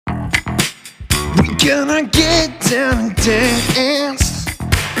Gonna get down and dance.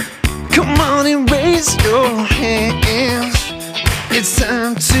 Come on and raise your hands. It's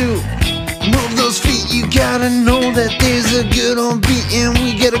time to move those feet. You gotta know that there's a good old beat, and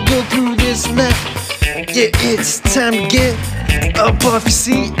we gotta go through this night. Yeah, it's time to get up off your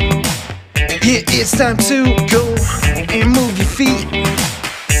seat. Yeah, it's time to go and move your feet.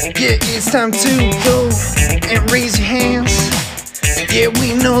 Yeah, it's time to go and raise your hands. Yeah,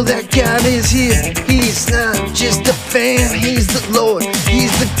 we know that God is here. He's not just a fan, He's the Lord,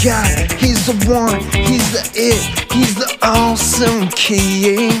 He's the God, He's the one, He's the it, He's the awesome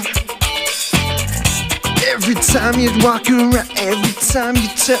King. Every time you walk around, every time you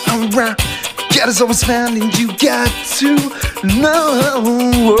turn around, God is always found, and you got to know.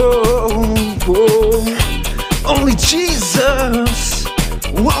 Only Jesus,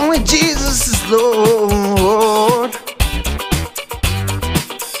 only Jesus is Lord.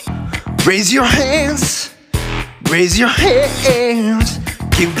 Raise your hands, raise your hands,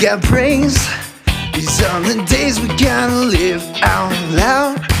 give God praise. These are the days we gotta live out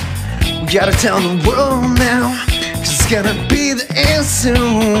loud. We gotta tell the world now, 'cause it's gonna be the end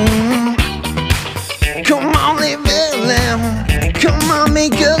soon. Come on, live out loud. Come on,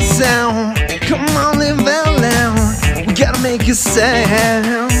 make a sound. Come on, live out loud. We gotta make a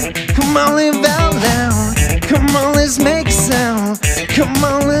sound. Come on, live out loud. Come on, let's make a sound. Come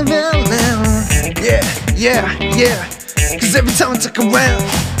on, live out loud. Yeah, yeah, yeah. 'Cause every time I look around,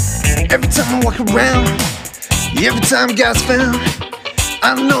 every time I walk around, every time God's found,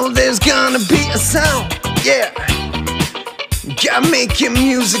 I know there's gonna be a sound. Yeah, God making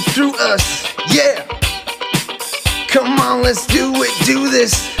music through us. Yeah, come on, let's do it, do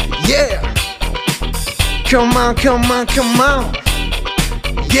this. Yeah, come on, come on, come on.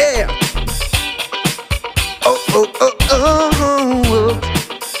 Yeah. Oh, oh, oh, oh, oh.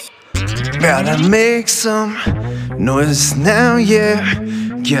 Gotta make some noise now, yeah.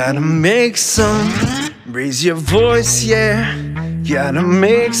 Gotta make some. Raise your voice, yeah. Gotta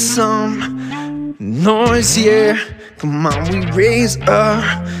make some noise, yeah. Come on, we raise our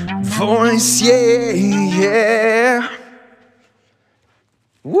voice, yeah, yeah.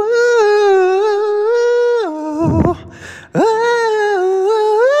 Whoa, oh,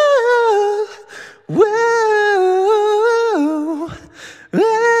 whoa, whoa.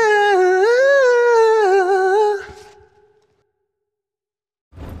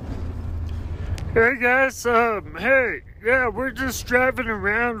 Hey guys, hey, yeah, we're just driving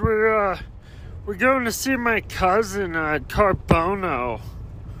around. We're going to see my cousin, Carbono.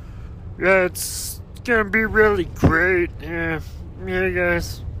 Yeah, it's gonna be really great. Yeah,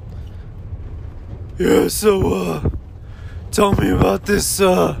 guys. Yeah, so, tell me about this,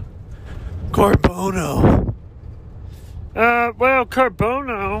 Carbono. Well,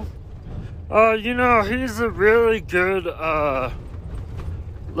 Carbono, you know, he's a really good,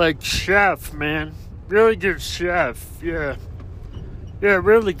 like, chef, man. Really good chef, yeah. Yeah,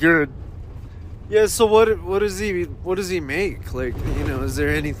 really good. Yeah, so what does he make? Like, you know, is there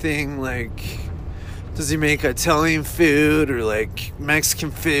anything, like, does he make Italian food or, like,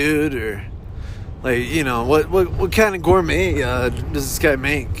 Mexican food or, like, you know, what kind of gourmet, does this guy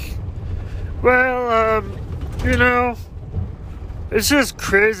make? Well, you know, it's just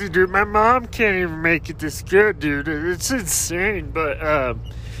crazy, dude. My mom can't even make it this good, dude. It's insane, but,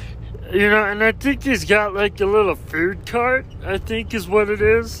 you know, and I think he's got, like, a little food cart, I think is what it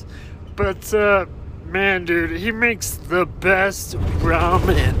is. But, man, dude, he makes the best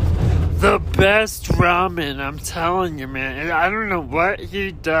ramen. The best ramen, I'm telling you, man. And I don't know what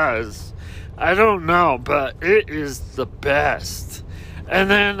he does. I don't know, but it is the best. And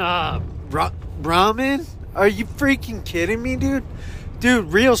then, ramen? Are you freaking kidding me, dude?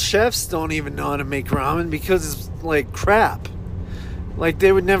 Dude, real chefs don't even know how to make ramen because it's, like, crap. Like,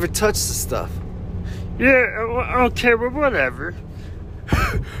 they would never touch the stuff. Yeah, okay, well, whatever.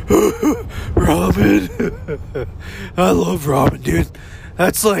 Ramen. I love ramen, dude.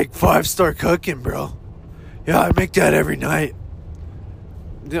 That's like 5-star cooking, bro. Yeah, I make that every night.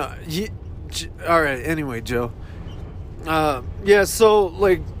 Yeah, alright, anyway, Joe. Yeah, so,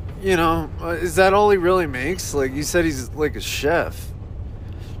 like, you know, is that all he really makes? Like, you said he's like a chef.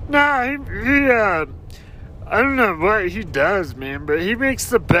 Nah, he I don't know what he does, man, but he makes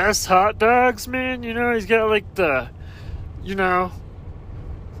the best hot dogs, man. You know, he's got, like, the, you know,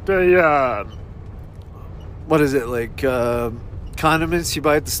 the, what is it, like, condiments you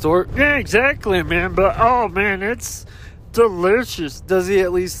buy at the store? Yeah, exactly, man, but, oh, man, it's delicious. Does he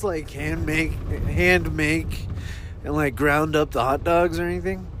at least, like, hand make, and, like, ground up the hot dogs or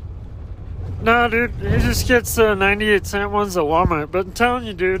anything? No, dude, he just gets 98-cent ones at Walmart. But I'm telling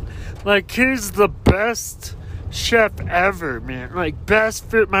you, dude, like, he's the best chef ever, man. Like, best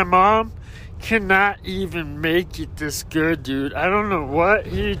food. My mom cannot even make it this good, dude. I don't know what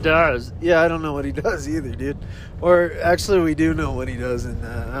he does. Yeah, I don't know what he does either, dude. Or actually, we do know what he does, and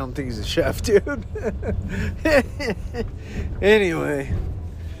I don't think he's a chef, dude. Anyway.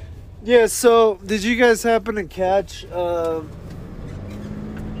 Yeah, so did you guys happen to catch, I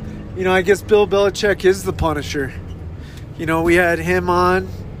guess Bill Belichick is the Punisher. We had him on.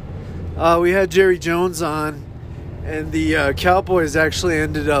 We had Jerry Jones on. And the Cowboys actually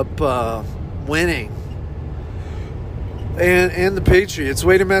ended up winning. And the Patriots.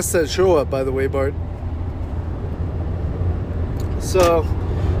 Way to mess that show up, by the way, Bart. So,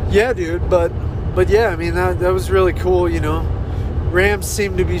 yeah, dude. But yeah, I mean, that was really cool, Rams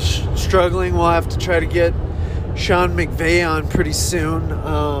seem to be struggling. We'll have to try to get Sean McVay on pretty soon.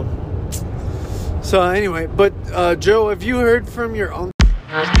 So anyway, but Joe, have you heard from your uncle?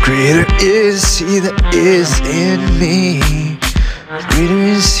 Greater is he that is in me. Greater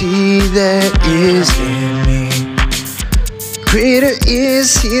is he that is in me. Greater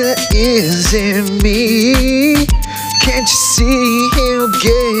is he that is in me. Can't you see he'll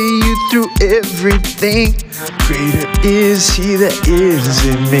get you through everything? Greater is he that is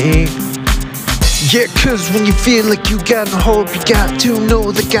in me. Yeah, cause when you feel like you got no hope, you got to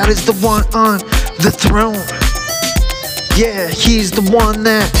know that God is the one on the throne. Yeah, he's the one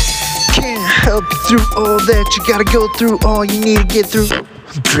that can help you through all that you gotta go through, all you need to get through.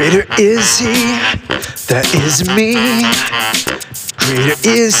 Greater is he that is in me. Greater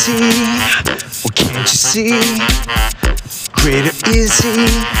is he, well, can't you see? Greater is he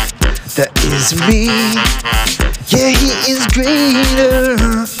that is me. Yeah, he is greater,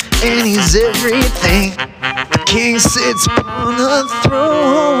 and he's everything. The king sits upon the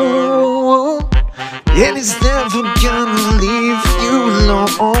throne, and he's never gonna leave you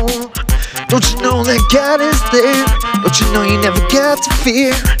alone. Don't you know that God is there? Don't you know you never got to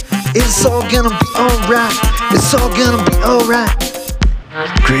fear? It's all gonna be alright. It's all gonna be alright.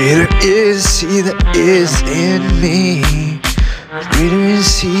 Greater is he that is in me. Greater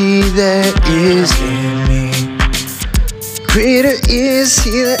is he that is in me. Greater is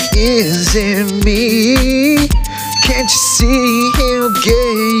he that is in me. Can't you see he'll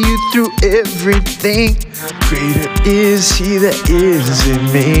get you through everything? Greater is he that is in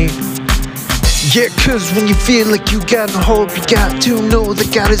me. Yeah, cause when you feel like you got no hope, you got to know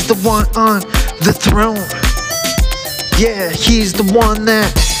that God is the one on the throne. Yeah, he's the one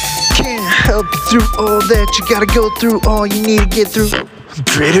that can help you through all that you gotta go through, all you need to get through.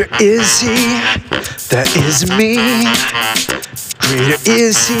 Greater is he that is in me. Greater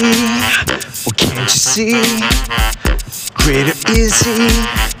is he, well, can't you see? Greater is he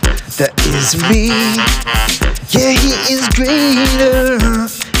that is in me. Yeah, he is greater,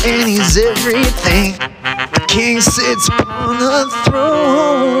 and he's everything. The king sits upon the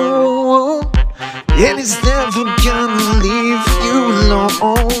throne, and he's never gonna leave you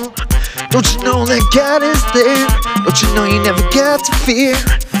alone. Don't you know that God is there? Don't you know you never got to fear?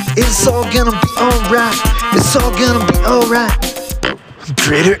 It's all gonna be alright. It's all gonna be alright.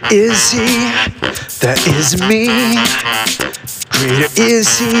 Greater is he that is in me. Greater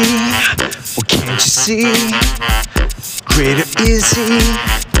is he, well, can't you see? Greater is he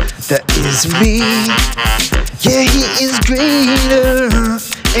that is in me. Yeah, he is greater,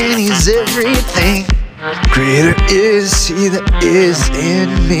 and he's everything. Greater is he that is in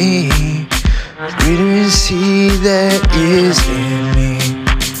me. Greater is he that is in me.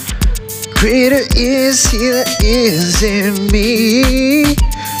 Greater is he that is in me.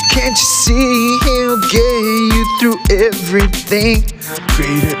 Can't you see he'll get you through everything?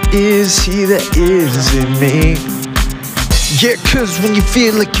 Greater is he that is in me. Yeah, cause when you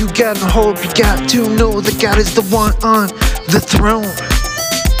feel like you got no hope, you got to know that God is the one on the throne.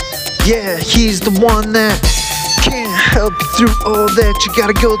 Yeah, he's the one that can help you through all that you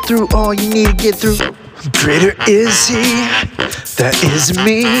gotta go through, all you need to get through. Greater is he that is in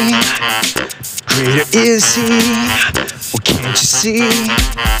me. Greater is he, well, can't you see?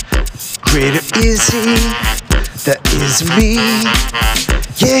 Greater is he that is in me.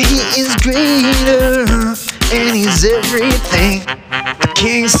 Yeah, he is greater, and he's everything. The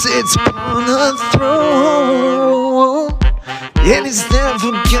king sits upon the throne, and he's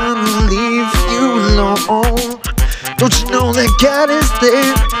never gonna leave you alone. Don't you know that God is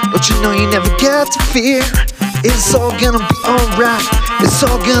there? Don't you know you never got to fear? It's all gonna be alright. It's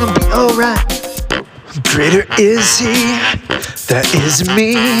all gonna be alright. Greater is he that is in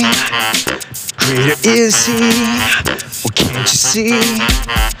me. Greater is he, well, can't you see?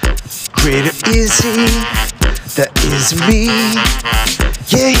 greater is he that is me.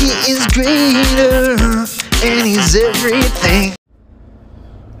 Yeah, he is greater, and he's everything.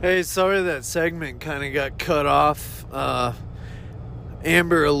 Hey, sorry that segment kind of got cut off.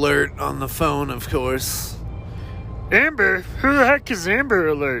 Amber Alert on the phone, of course. Amber? Who the heck is Amber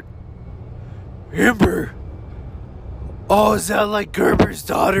Alert? Amber? Oh, is that like Gerber's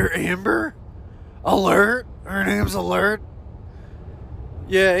daughter, Amber? Alert? Her name's Alert?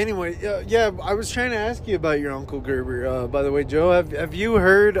 Yeah, anyway, yeah, I was trying to ask you about your Uncle Gerber. By the way, Joe, have you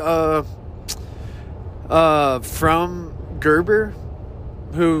heard from Gerber?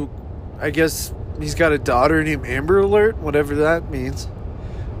 Who, I guess, he's got a daughter named Amber Alert, whatever that means.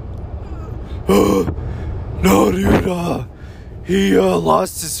 No, dude, he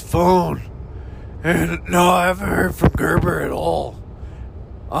lost his phone. And no, I haven't heard from Gerber at all.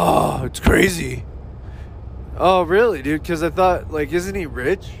 Oh, it's crazy. Oh, really, dude? Because I thought, like, isn't he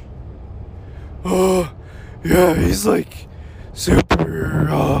rich? Oh, yeah, he's like super,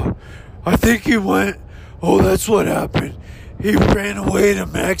 I think he went, oh, that's what happened. He ran away to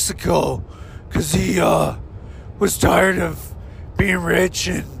Mexico because he was tired of being rich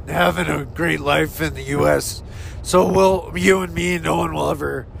and having a great life in the U.S. So, you and me, no one will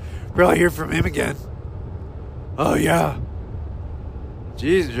ever probably hear from him again. Oh, yeah.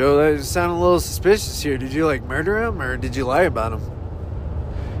 Jeez, Joe, that sounded a little suspicious here. Did you, like, murder him, or did you lie about him?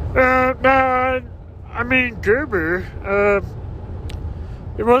 No, I mean, Gerber,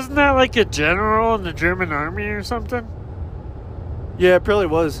 it wasn't that like a general in the German army or something? Yeah, it probably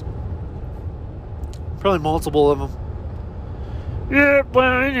was. Probably multiple of them. Yeah,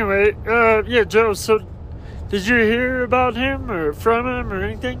 well, anyway, yeah, Joe, so did you hear about him or from him or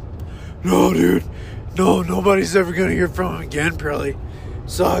anything? No, dude. No, nobody's ever gonna hear from him again, probably.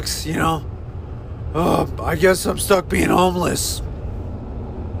 Sucks, you know. I guess I'm stuck being homeless.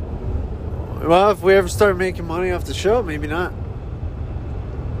 Well, if we ever start making money off the show, maybe not.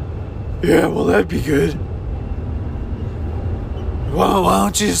 Yeah, well, that'd be good. Well, why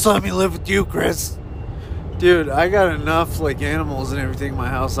don't you just let me live with you, Chris? Dude, I got enough, like, animals and everything in my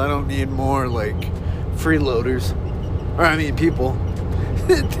house. I don't need more, like, freeloaders. Or, I mean, people.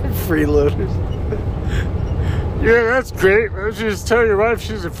 Freeloaders. Yeah, that's great. Why don't you just tell your wife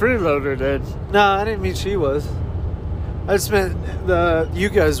she's a freeloader then? No, I didn't mean she was. I just meant you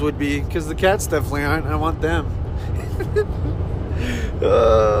guys would be, because the cats definitely aren't. I want them.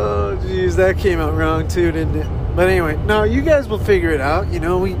 Oh, jeez, that came out wrong too, didn't it? But anyway, no, you guys will figure it out. You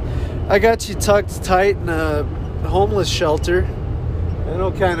know, I got you tucked tight in a homeless shelter.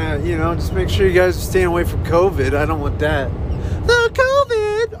 It'll kind of, you know, just make sure you guys are staying away from COVID. I don't want that. The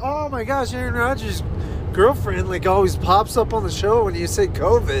COVID! Oh my gosh, Aaron Rodgers' girlfriend, like, always pops up on the show when you say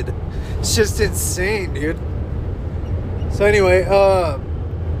COVID. It's just insane, dude. So anyway,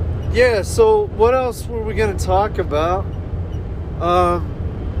 yeah, so what else were we going to talk about?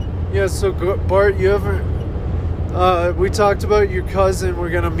 Yeah, so Bart, you haven't, we talked about your cousin. We're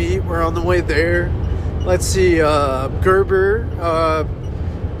going to meet. We're on the way there. Let's see, Gerber.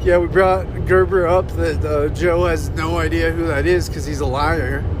 Yeah, we brought Gerber up that Joe has no idea who that is because he's a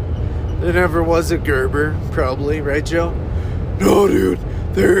liar. There never was a Gerber, probably, right, Joe? No, dude,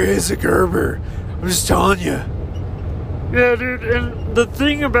 there is a Gerber. I'm just telling you. Yeah, dude, and the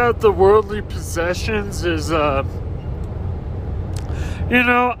thing about the worldly possessions is, you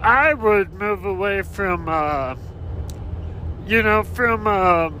know, I would move away from, you know, from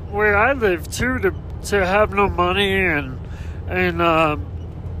where I live, too, to have no money, and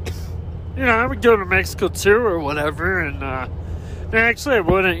you know, I would go to Mexico, too, or whatever, and, actually, I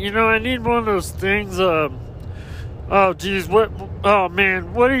wouldn't. You know, I need one of those things, oh, geez, oh,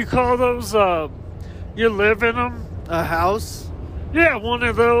 man, what do you call those, you live in them? A house? Yeah, one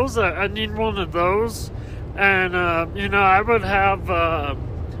of those. I need one of those. And, you know, I would have,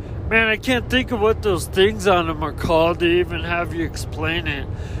 man, I can't think of what those things on them are called to even have you explain it.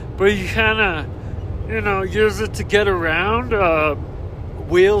 But you kind of, you know, use it to get around.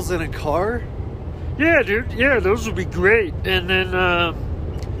 Wheels in a car? Yeah, dude. Yeah, those would be great. And then,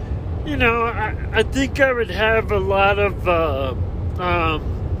 you know, I think I would have a lot of,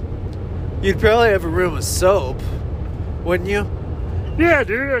 you'd probably have a room of soap, wouldn't you? Yeah,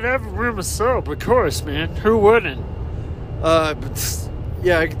 dude, I'd have a room of soap, of course, man. Who wouldn't? But,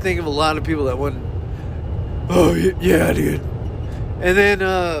 yeah, I can think of a lot of people that wouldn't. Oh, yeah, dude. And then,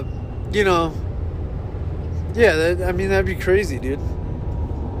 you know, yeah, I mean, that'd be crazy, dude.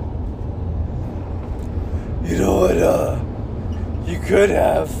 You know what, you could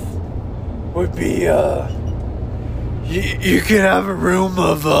have would be, you could have a room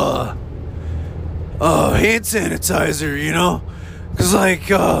of, hand sanitizer, you know? Because, like,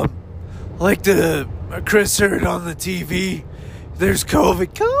 like the Chris heard on the TV, there's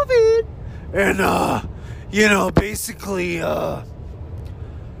COVID, and basically,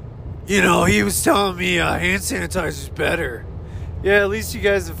 he was telling me hand sanitizer's better. Yeah, at least you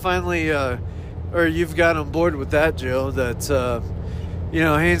guys have finally, or you've got on board with that, Joe, that,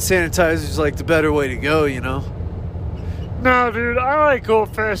 hand sanitizer's like the better way to go, No, dude, I like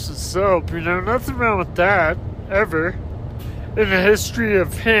old-fashioned soap, nothing wrong with that, ever. In the history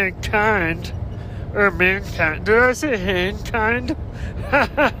of mankind, or mankind. Did I say mankind?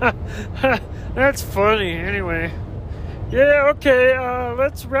 That's funny, anyway. Yeah, okay,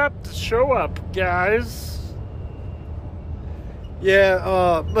 let's wrap the show up, guys.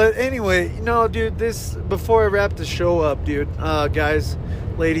 Yeah, but anyway, dude, before I wrap the show up, dude, guys,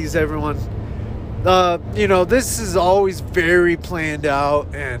 ladies, everyone, this is always very planned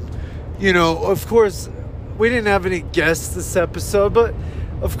out, and, of course, we didn't have any guests this episode, but,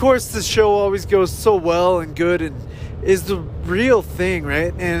 of course, the show always goes so well and good and is the real thing,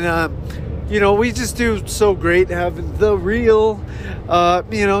 right? And, we just do so great having the real,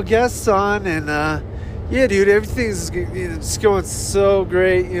 guests on, and, yeah, dude, everything's just going so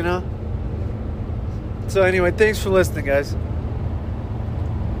great, So anyway, thanks for listening, guys.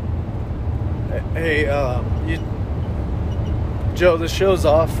 Hey, Joe, the show's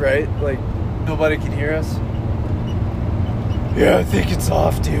off, right? Like, nobody can hear us? Yeah, I think it's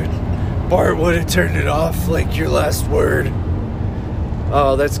off, dude. Bart would have turned it off, like your last word.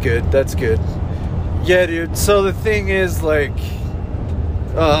 Oh, that's good. Yeah, dude, so the thing is, like,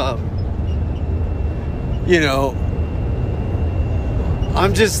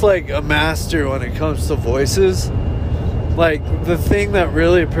 I'm just like a master when it comes to voices. Like, the thing that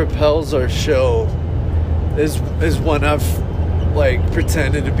really propels our show is when I've like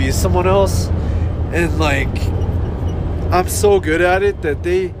pretended to be someone else, and like I'm so good at it that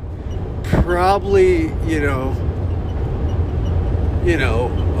they probably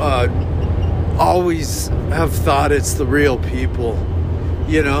always have thought it's the real people,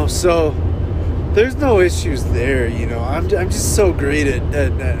 so there's no issues there. I'm just so great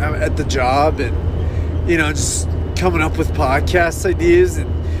at the job, and just coming up with podcast ideas, and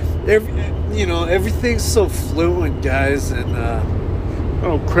everything's so fluent, guys. And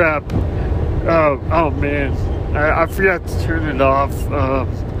oh crap! Oh man, I forgot to turn it off.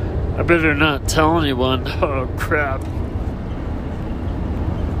 I better not tell anyone. Oh crap!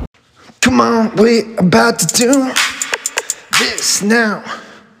 Come on, we're about to do this now.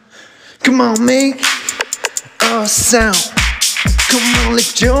 Come on, make a sound. Come on,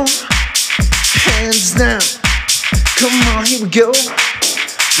 lift your hands now. Come on, here we go.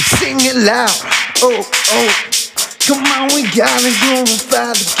 Let's sing it loud. Oh, oh. Come on, we gotta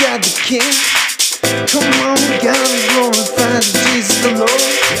glorify the God the King. Come on, we gotta glorify the Jesus the Lord.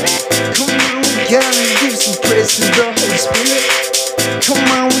 Come on, we gotta give some praise to the Holy Spirit. Come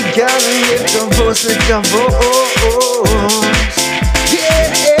on, we gotta lift our voice, lift our voice.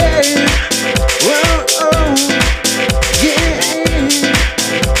 Yeah. Whoa, oh, yeah.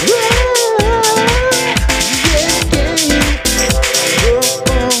 Whoa,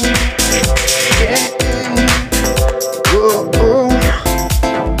 yeah. Whoa, oh.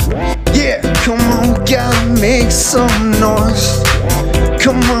 Yeah, come on, we gotta make some noise.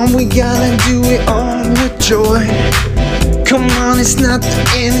 Come on, we gotta do it all with joy. Come on, it's not the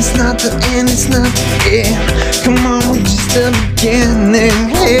end, it's not the end, it's not the end. Come on, we're just the beginning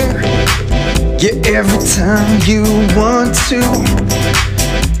here. Yeah, every time you want to,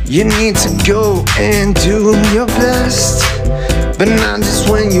 you need to go and do your best. But not just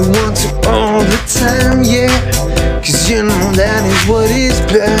when you want to all the time, yeah. Cause that is what is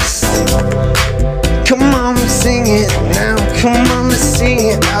best. Come on, let's sing it now. Come on, let's sing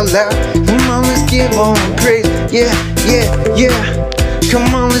it out loud. Come on, let's give all praise. Yeah.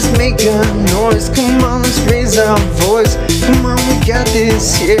 Come on, let's make a noise. Come on, let's raise our voice. Come on, we got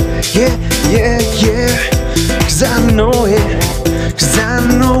this. Yeah. Cause I know it.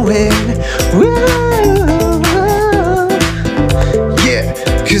 Whoa. Yeah,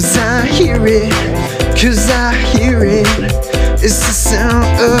 cause I hear it. It's the sound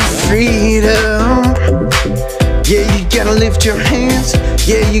of freedom. Yeah, you gotta lift your hands.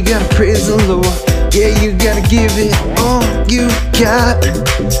 Yeah, you gotta praise the Lord. Yeah, you gotta give it all you got.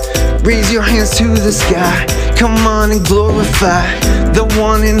 Raise your hands to the sky. Come on and glorify the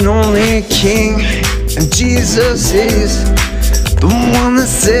one and only King. And Jesus is the one that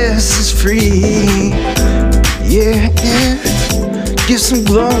sets us free. Yeah. Give some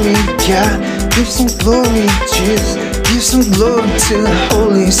glory, God. Give some glory, Jesus. Give some glory to the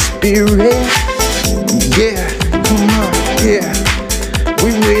Holy Spirit. Yeah, come on, yeah. We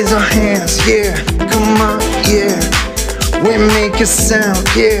We raise our hands, yeah, come on, yeah. We make a sound,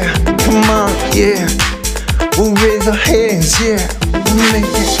 yeah, come on, yeah. We'll raise our hands, yeah.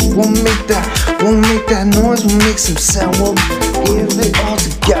 We'll make that noise, we'll make some sound. We'll give it all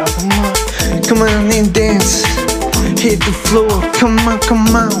together, come on and dance. Hit the floor, come on,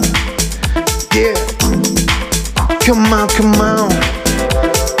 yeah. Come on,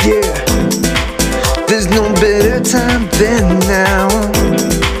 yeah. There's no better time than now.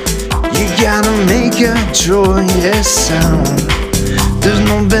 You gotta make a joyous sound. There's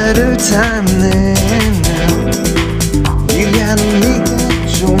no better time than now. You gotta make a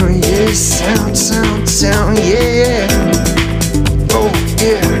joyous sound, yeah. Oh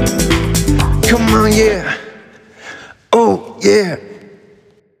yeah, come on, yeah. Oh yeah.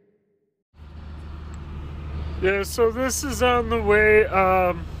 Yeah, so this is on the way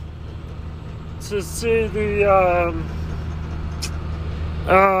to see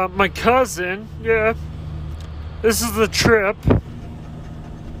my cousin. Yeah, this is the trip,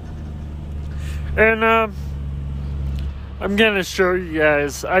 and I'm gonna show you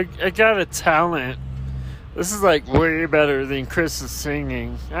guys. I got a talent. This is like way better than Chris's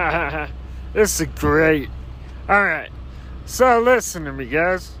singing. This is great. All right, so listen to me,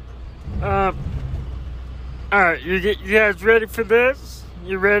 guys. Alright, you guys ready for this?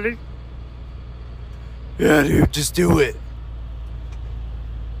 You ready? Yeah, dude, just do it.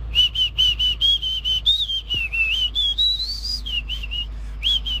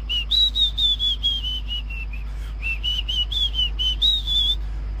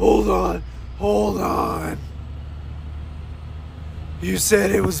 Hold on. You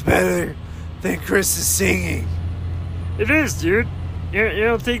said it was better than Chris's singing. It is, dude. You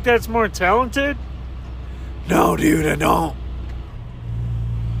don't think that's more talented? No, dude, I don't.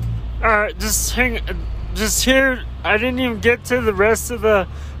 Alright, just hear. I didn't even get to the rest of the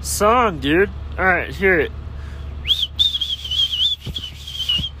song, dude. Alright, hear it.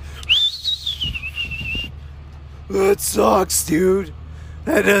 That sucks, dude.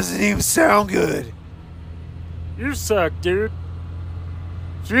 That doesn't even sound good. You suck, dude.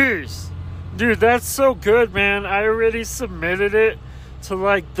 Jeez. Dude, that's so good, man. I already submitted it to,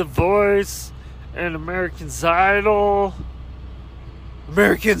 like, The Voice and American's Idol.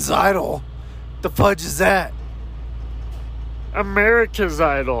 American's Idol? The fudge is that? America's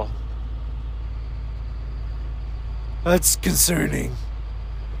Idol. That's concerning.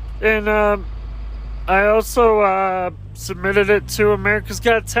 And I also submitted it to America's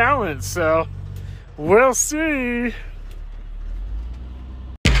Got Talent, so we'll see.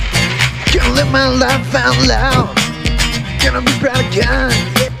 Gonna live my life out loud. Gonna be proud of God.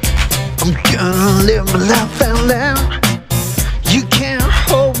 I'm gonna live my life out loud. You can't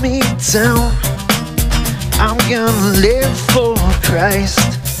hold me down. I'm gonna live for Christ.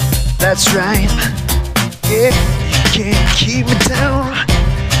 That's right. Yeah, you can't keep me down.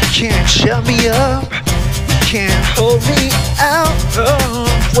 You can't shut me up. You can't hold me out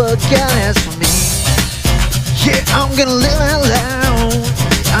of what God has for me. Yeah, I'm gonna live out loud.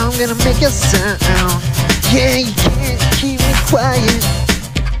 I'm gonna make a sound. Yeah, you can't keep me quiet.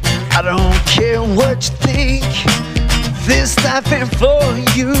 I don't care what you think. This life ain't for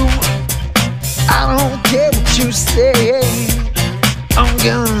you. I don't care what you say. I'm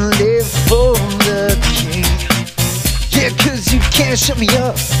gonna live for the King. Yeah, 'cause you can't shut me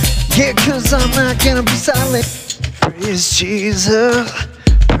up. Yeah, 'cause I'm not gonna be silent. Praise Jesus,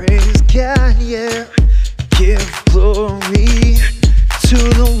 praise God, yeah. Give glory to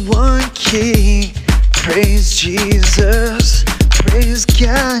the one King. Praise Jesus, praise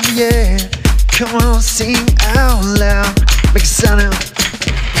God, yeah. Come on, sing out loud. Make a sound out.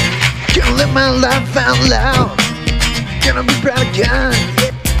 Gonna live my life out loud. Gonna be proud of God.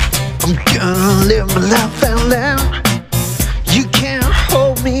 I'm gonna live my life out loud. You can't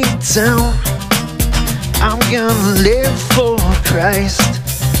hold me down. I'm gonna live for Christ.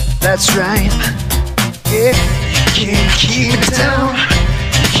 That's right. Yeah, you can't keep me down.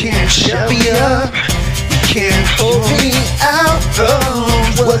 You can't shut me up. You can't hold me out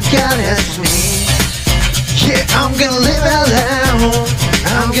of what God has for me. Yeah, I'm gonna live out loud.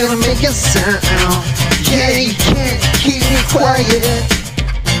 I'm gonna make a sound. Yeah, you can't keep me quiet.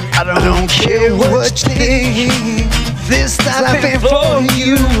 I don't care what you think. This life ain't for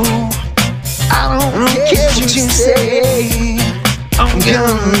you. I don't care what you say. I'm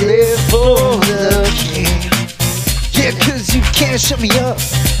gonna live for the King. Yeah, 'cause you can't shut me up.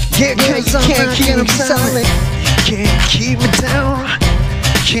 Yeah, 'cause you can't keep me silent. You can't keep me down.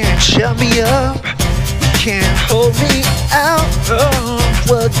 You can't shut me up. You can't hold me out of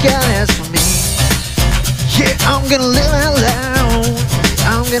what God has for me. Yeah, I'm gonna live out loud.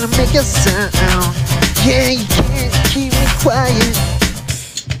 I'm gonna make a sound. Yeah, you can't keep me quiet.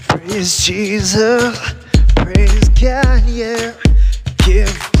 Praise Jesus, praise God, yeah.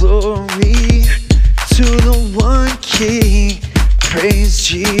 Give glory to the one King. Praise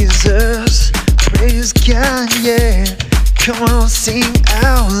Jesus, praise God, yeah. Come on, sing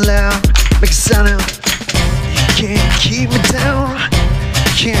out loud, make a sound out. You can't keep me down,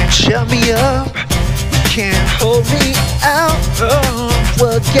 you can't shut me up, you can't hold me out. Oh,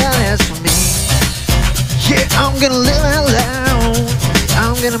 what God has for me. Yeah, I'm gonna live out loud.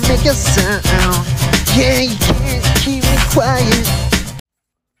 I'm gonna make a sound. Yeah, you can't keep me quiet.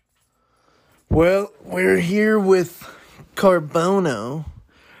 Well, we're here with Carbono.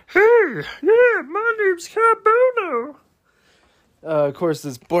 Hey, yeah, my name's Carbono. Of course,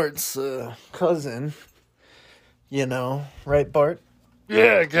 it's Bart's cousin. You know, right, Bart?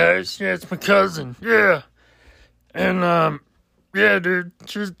 Yeah, guys. Yeah, it's my cousin. Yeah. And, yeah, dude,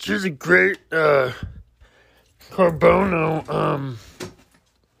 she's a great, Carbono,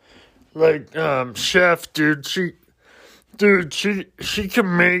 chef, dude. She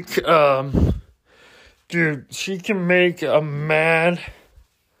can make, she can make a mad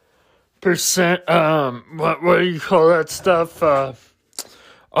percent, what do you call that stuff?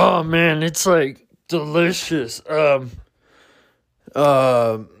 Oh man, it's like delicious. You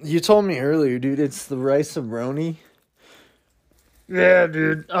told me earlier, dude, it's the rice-a-roni. Yeah,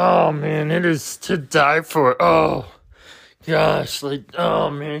 dude. Oh man, it is to die for. Oh gosh, oh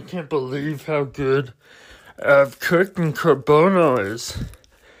man, I can't believe how good cooking Carbono is.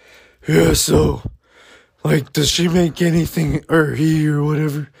 Yeah, so, like, does she make anything, or he, or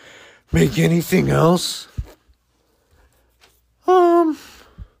whatever, make anything else?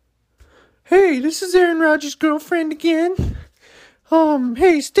 Hey, this is Aaron Rodgers' girlfriend again.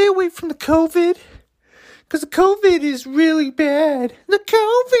 Hey, stay away from the COVID. Because the COVID is really bad. The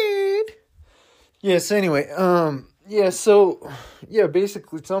COVID! Yes, anyway,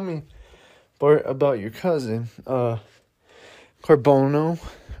 basically tell me, Bart, about your cousin, Carbono,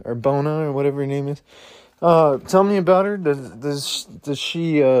 or Bona, or whatever her name is. Tell me about her. Does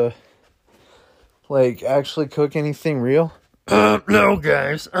she, actually cook anything real? No,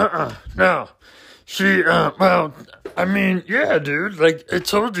 guys. No. She, well, I mean, yeah, dude. Like, I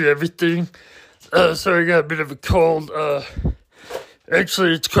told you everything. Sorry, I got a bit of a cold.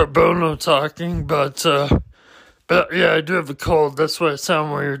 Actually, it's Carbono talking, but yeah, I do have a cold. That's why I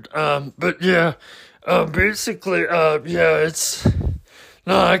sound weird. But yeah, basically, yeah, it's,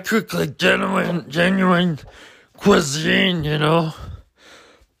 no, I cook like genuine cuisine, you know?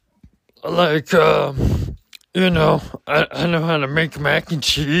 Like, you know, I know how to make mac and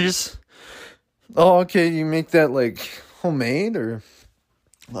cheese. Oh, okay, you make that, like, homemade, or,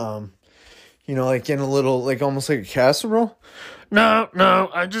 like in a little, like, almost like a casserole? No,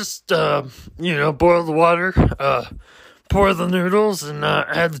 I just, you know, boil the water, pour the noodles, and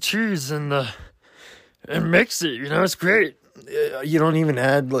add the cheese, and mix it, you know, it's great. You don't even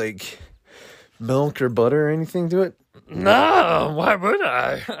add, like, milk or butter or anything to it? No, why would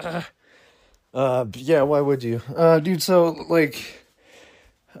I? Yeah, why would you? Dude, so, like,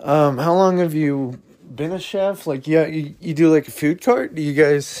 how long have you been a chef? Like, yeah, you do, like, a food cart? Do you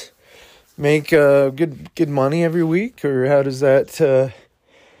guys make, good money every week? Or how does that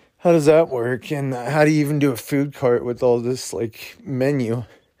work? And how do you even do a food cart with all this, like, menu?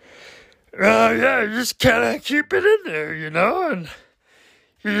 Yeah, you just kind of keep it in there, you know, and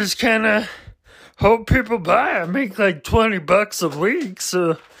you just kind of hope people buy. I make like $20 a week,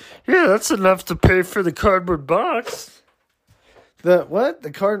 so yeah, that's enough to pay for the cardboard box. The what?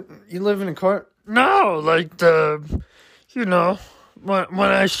 The card? You live in a cart? No, like you know, when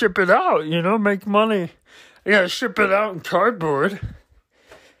I ship it out, you know, make money. I gotta ship it out in cardboard.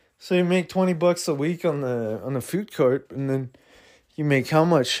 So you make $20 a week on the food cart, and then you make how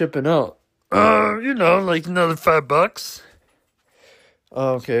much shipping out? You know, like another $5.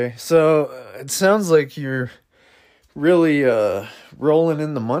 Okay, so it sounds like you're really rolling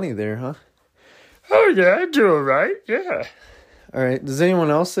in the money there, huh? Oh yeah, I do it right. Yeah. All right. Does anyone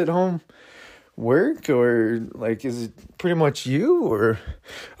else at home work, or like is it pretty much you, or?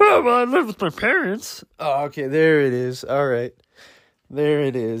 Oh, well, I live with my parents. Oh, okay. There it is. All right. There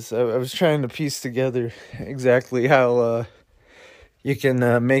it is. I was trying to piece together exactly how you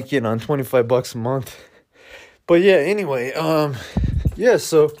can make it on $25 a month. But yeah, anyway, yeah,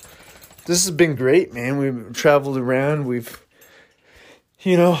 so this has been great, man. We've traveled around. We've,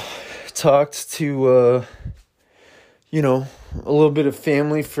 talked to, a little bit of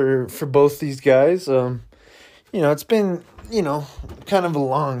family for both these guys. It's been, kind of a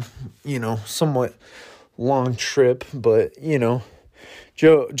long, somewhat long trip, but,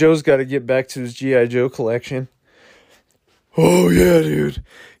 Joe's got to get back to his G.I. Joe collection. Oh, yeah, dude.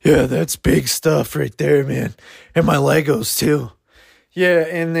 Yeah, that's big stuff right there, man. And my Legos, too. Yeah,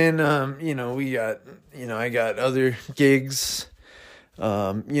 and then, we got, I got other gigs,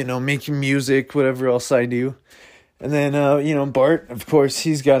 making music, whatever else I do. And then, Bart, of course,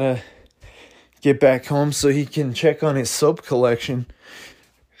 he's got to get back home so he can check on his soap collection.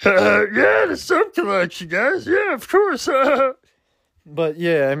 Yeah, the soap collection, guys. Yeah, of course. But,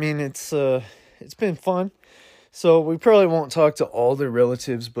 yeah, I mean, it's been fun. So we probably won't talk to all their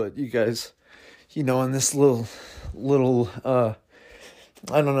relatives, but you guys, in this little, I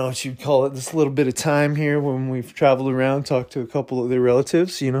don't know what you'd call it, this little bit of time here when we've traveled around, talked to a couple of their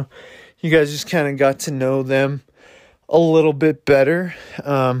relatives, you guys just kind of got to know them a little bit better.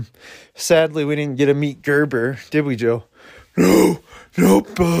 Sadly, we didn't get to meet Gerber, did we, Joe?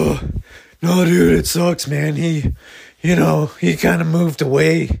 Nope, no, dude, it sucks, man. He kind of moved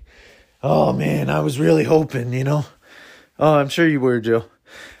away. Oh, man, I was really hoping, Oh, I'm sure you were, Joe.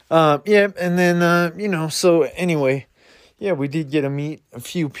 Yeah, and then, so anyway, yeah, we did get to meet a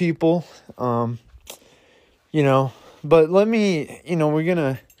few people, but let me, we're going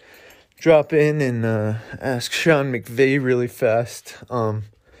to drop in and ask Sean McVay really fast,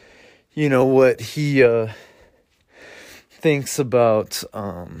 what he thinks about,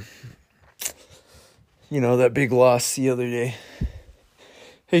 that big loss the other day.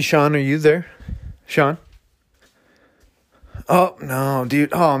 Hey, Sean, are you there? Sean? Oh, no,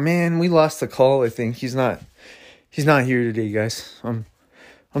 dude. Oh, man, we lost the call, I think. He's not here today, guys. I'm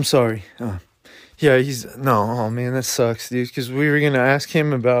sorry. Yeah, oh, man, that sucks, dude, because we were going to ask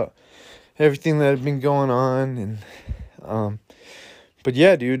him about everything that had been going on, and, but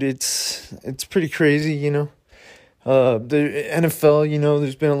yeah, dude, it's pretty crazy, the NFL,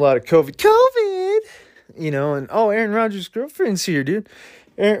 there's been a lot of COVID, and, Aaron Rodgers' girlfriend's here, dude.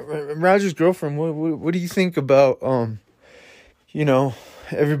 Roger's girlfriend, what do you think about,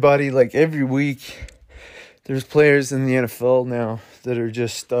 everybody, like, every week, there's players in the NFL now that are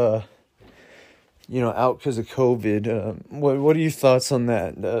just, out because of COVID. What are your thoughts on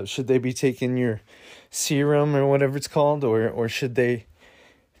that? Should they be taking your serum or whatever it's called, or should they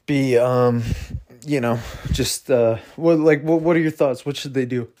be, just, what are your thoughts? What should they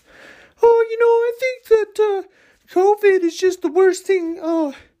do? Oh, I think that, COVID is just the worst thing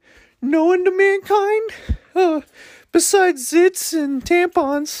known to mankind, besides zits and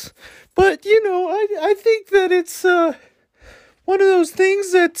tampons. But, I think that it's one of those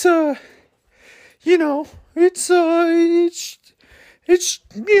things that, I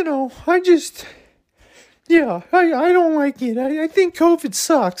don't like it. I think COVID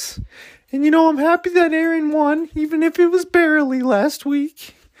sucks. And, I'm happy that Aaron won, even if it was barely last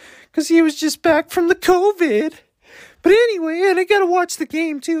week, because he was just back from the COVID. But anyway, and I gotta watch the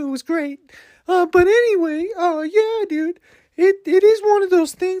game too. It was great. But anyway, yeah, dude, it is one of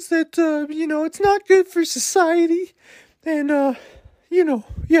those things that, it's not good for society. And,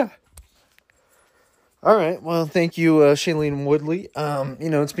 yeah. All right. Well, thank you, Shailene Woodley.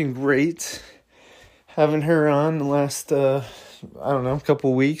 It's been great having her on the last,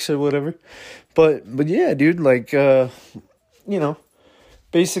 couple weeks or whatever. But yeah, dude,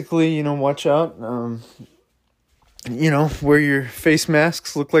 basically, watch out. Wear your face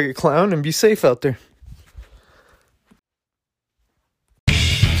masks, look like a clown, and be safe out there.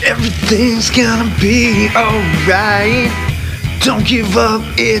 Everything's gonna be alright. Don't give up,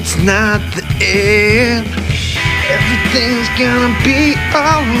 it's not the end. Everything's gonna be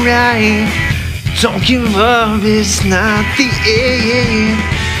alright. Don't give up, it's not the end.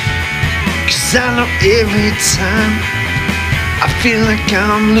 'Cause I know every time I feel like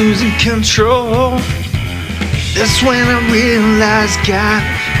I'm losing control, that's when I realize God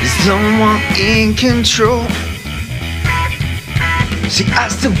is the one in control. See, I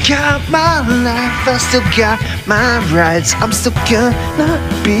still got my life, I still got my rights. I'm still gonna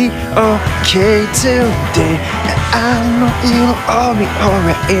be okay today, and I know it'll all be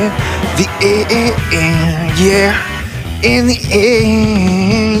alright in the end, yeah. In the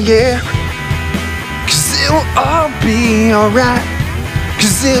end, yeah. 'Cause it'll all be alright,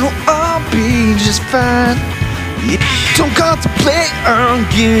 'cause it'll all be just fine. Don't contemplate on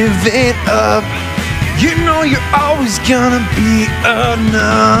giving up. You know you're always gonna be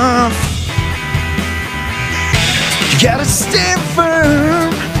enough. You gotta stand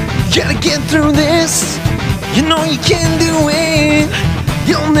firm. You gotta get through this. You know you can do it.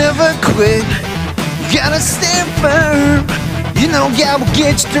 You'll never quit. You gotta stand firm. You know God will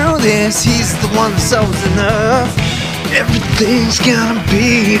get you through this. He's the one that's always enough. Everything's gonna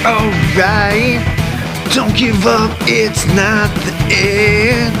be alright. Don't give up, it's not the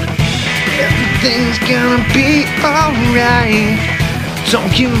end. Everything's gonna be alright. Don't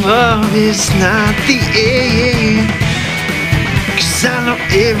give up, it's not the end. 'Cause I know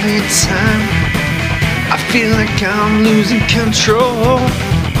every time I feel like I'm losing control,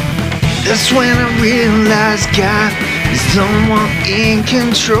 that's when I realize God is the one in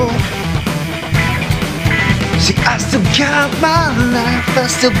control. See, I still got my life, I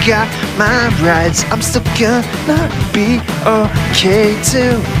still got my rights. I'm still gonna be okay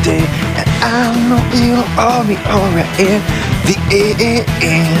today, and I know it'll all be alright in the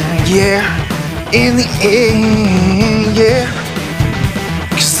end, yeah. In the end, yeah.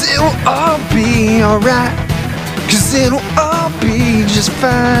 'Cause it'll all be alright, 'cause it'll all be just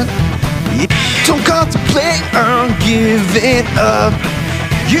fine. You don't contemplate on giving up.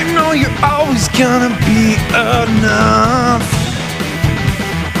 You know you're always gonna be enough.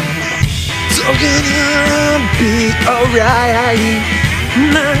 It's all gonna be alright.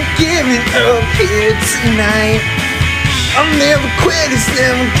 Not giving up here tonight. I'll never quit, it's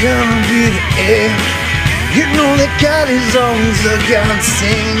never gonna be the end. You know that God is always a God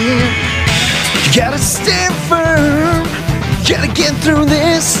saying, you gotta stand firm, you gotta get through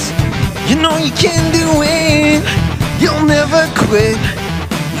this. You know you can do it, you'll never quit.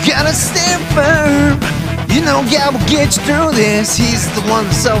 You gotta stand firm. You know God will get you through this. He's the one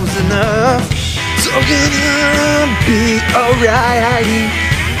that's always enough. It's all gonna be alright.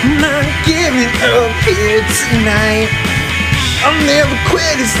 Not giving up here tonight. I'll never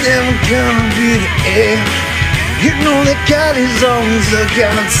quit, it's never gonna be the end. You know that God is always a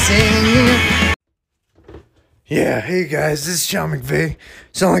God singing. Yeah, hey guys, this is Sean McVay.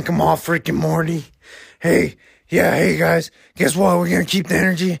 Sound like I'm all freaking Morty. Hey, yeah, hey guys, guess what? We're gonna keep the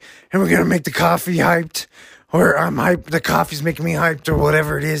energy and we're gonna make the coffee hyped. Or I'm hyped, the coffee's making me hyped or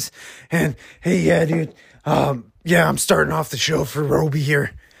whatever it is. And hey, yeah, dude, yeah, I'm starting off the show for Roby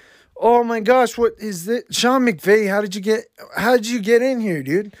here. Oh my gosh, what is this? Sean McVay, how did you get in here,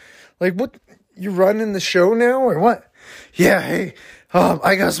 dude? Like, what, you running the show now or what? Yeah, hey,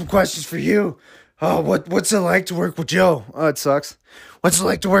 I got some questions for you. What's it like to work with Joe? Oh, it sucks. What's it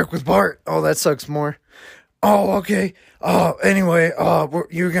like to work with Bart? Oh, that sucks more. Oh, okay. Anyway,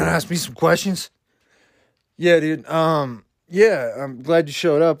 you were gonna ask me some questions? Yeah, dude. Yeah, I'm glad you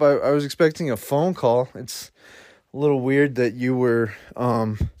showed up. I was expecting a phone call. It's a little weird that you were,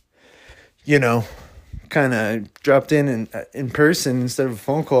 you know, kind of dropped in person instead of a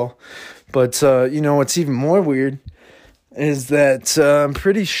phone call. But, you know, what's even more weird is that I'm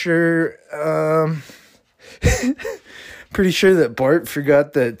pretty sure that Bart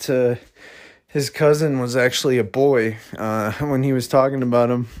forgot that his cousin was actually a boy when he was talking about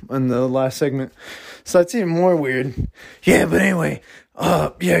him in the last segment. So that's even more weird. Yeah, but anyway,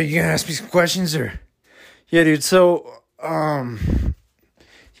 yeah, you gonna ask me some questions or? Yeah, dude, so,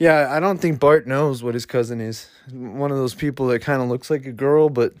 yeah, I don't think Bart knows what his cousin is. One of those people that kind of looks like a girl,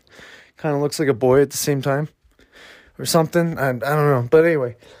 but kind of looks like a boy at the same time. Or something. I don't know. But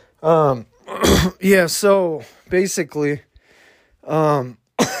anyway, yeah, so basically, yeah,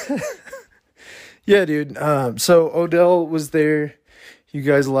 dude, so Odell was there. You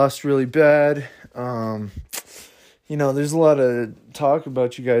guys lost really bad. You know, there's a lot of talk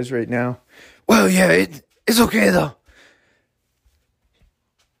about you guys right now. Well, yeah, it's okay, though.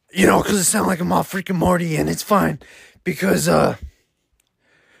 You know, because it sounds like I'm all freaking Morty, and it's fine. Because, yeah,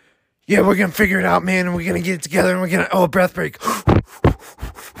 we're going to figure it out, man, and we're going to get it together, and we're going to... Oh, breath break.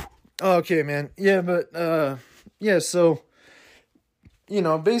 Okay, man. Yeah, but, yeah, so, you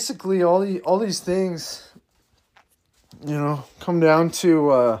know, basically all these things, you know, come down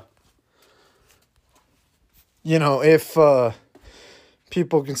to, you know, if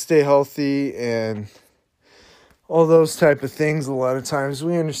people can stay healthy and all those type of things, a lot of times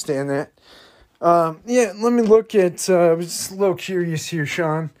we understand that. Yeah, let me look at, I was just a little curious here,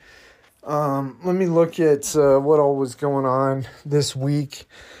 Sean. Let me look at what all was going on this week.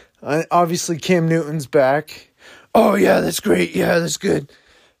 Obviously, Cam Newton's back. Oh, yeah, that's great. Yeah, that's good.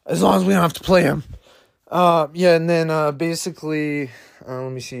 As long as we don't have to play him. Yeah, and then basically,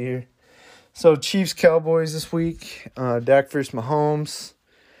 let me see here. So, Chiefs, Cowboys this week. Dak versus Mahomes.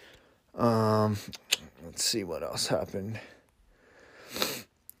 Let's see what else happened.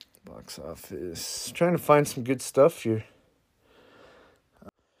 Box office. Trying to find some good stuff here.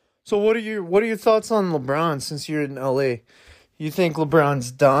 So, what are your thoughts on LeBron since you're in LA? You think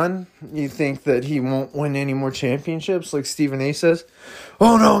LeBron's done? You think that he won't win any more championships like Stephen A says?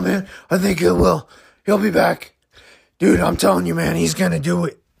 Oh, no, man. I think he will. He'll be back. Dude, I'm telling you, man, he's going to do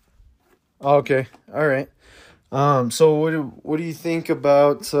it. Okay. All right. So what do you think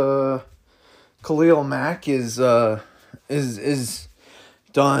about Khalil Mack is done,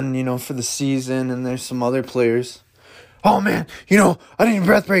 for the season, and there's some other players. Oh man, I need a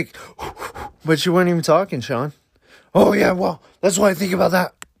breath break. But you weren't even talking, Sean. Oh yeah, well, that's what I think about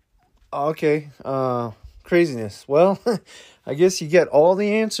that. Okay, craziness. Well, I guess you get all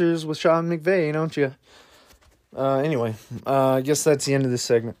the answers with Sean McVay, don't you? Anyway, I guess that's the end of this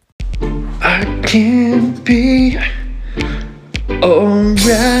segment. I can't be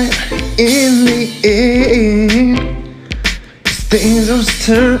alright in the end. Things always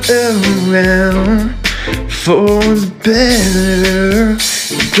turn around for the better.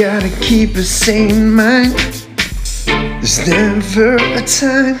 You gotta keep a sane mind. There's never a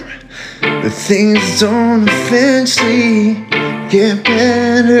time that things don't eventually get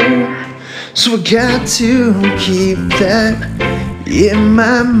better. So I got to keep that in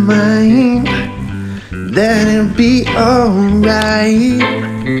my mind, that it'll be alright.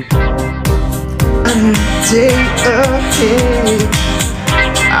 I'm a day ahead.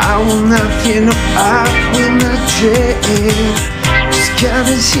 I will not fear, no, I will not dread. Just God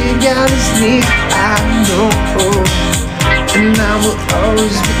is here, God is near, I know. And I will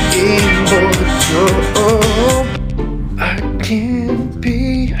always be able to go. I can't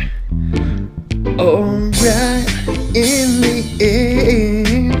be alright in the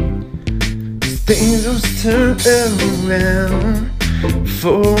end. Things always turn around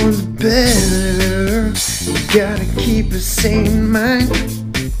for the better. You gotta keep a sane mind.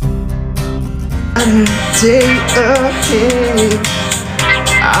 I'm a day ahead.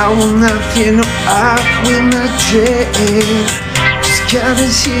 I will not fear, no, I will not dread. Just God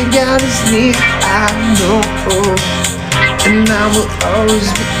is here, God is near, I know. And I will always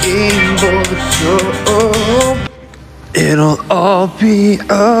be able to go. It'll all be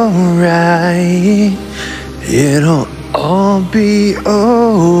alright. It'll all be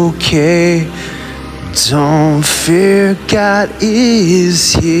okay. Don't fear, God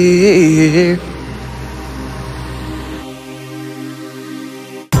is here.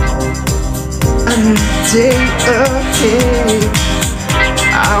 I'm a day ahead.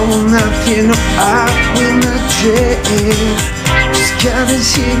 I will not fear, no, I will not dread. Just God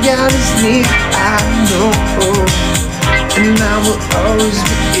is here, God is near, I know. And I will always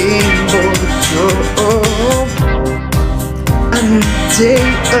be able to go. I'm a day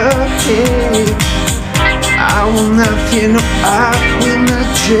ahead. I will not fear, no, I will not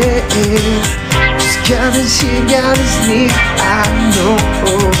dread. Just God is here, God is near, I know.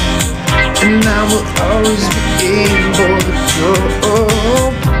 And I will always be able to go.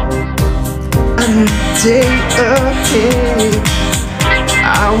 I'm a day ahead.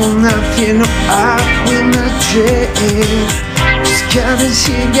 I will not fear, no, I will not dread. Just God is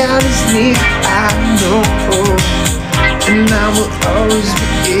here, God is near, I know. And I will always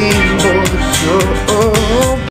be able to go.